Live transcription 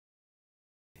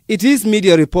It is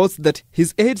media reports that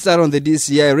his aides are on the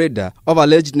DCI radar of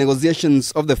alleged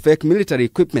negotiations of the fake military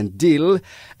equipment deal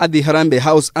at the Harambee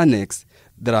House Annex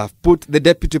that have put the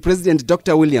Deputy President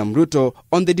Dr. William Ruto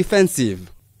on the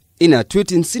defensive. In a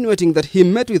tweet insinuating that he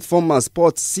met with former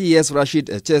sports CS Rashid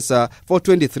ECHESA for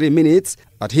 23 minutes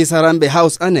at his Harambee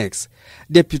House Annex,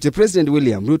 Deputy President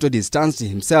William Ruto distanced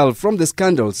himself from the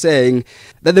scandal, saying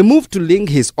that the move to link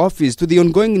his office to the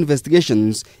ongoing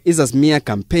investigations is a smear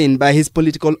campaign by his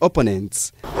political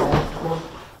opponents.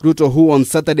 Ruto, who on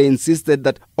Saturday insisted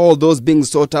that all those being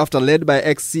sought after led by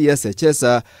ex-CS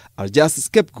ECHESA are just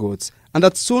scapegoats and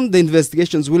that soon the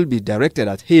investigations will be directed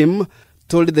at him,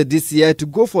 told the DCI to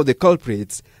go for the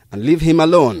culprits and leave him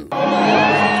alone.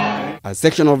 A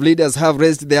section of leaders have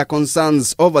raised their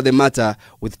concerns over the matter,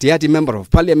 with Tiati Member of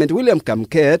Parliament William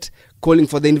Kamket calling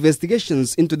for the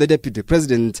investigations into the Deputy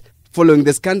President following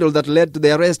the scandal that led to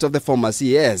the arrest of the former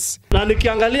CS. Na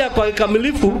nikiangalia kwa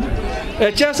ikamilifu,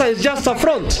 ECHESA is just a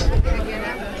front.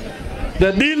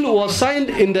 The deal was signed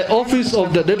in the office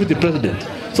of the Deputy President.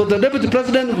 So the Deputy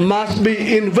President must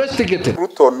be investigated.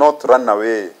 Ruto not run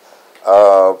away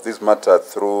this matter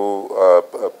through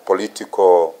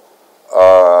political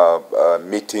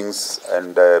meetings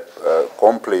and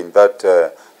complain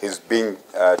that he's being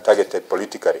targeted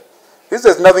politically. This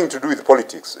has nothing to do with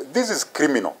politics. This is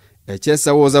criminal.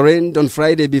 ECHESA was arraigned on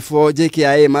Friday before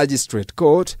JKIA Magistrate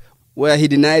Court, where he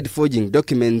denied forging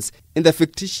documents in the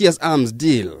fictitious arms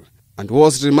deal and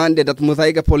was remanded at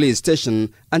Muthaiga Police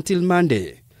Station until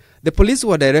Monday. The police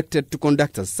were directed to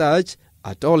conduct a search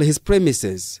at all his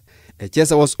premises.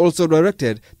 ECHESA was also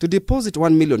directed to deposit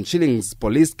 1 million shillings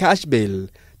police cash bail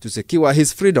to secure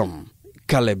his freedom.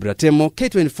 Caleb Ratemo,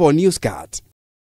 K24 Newscat.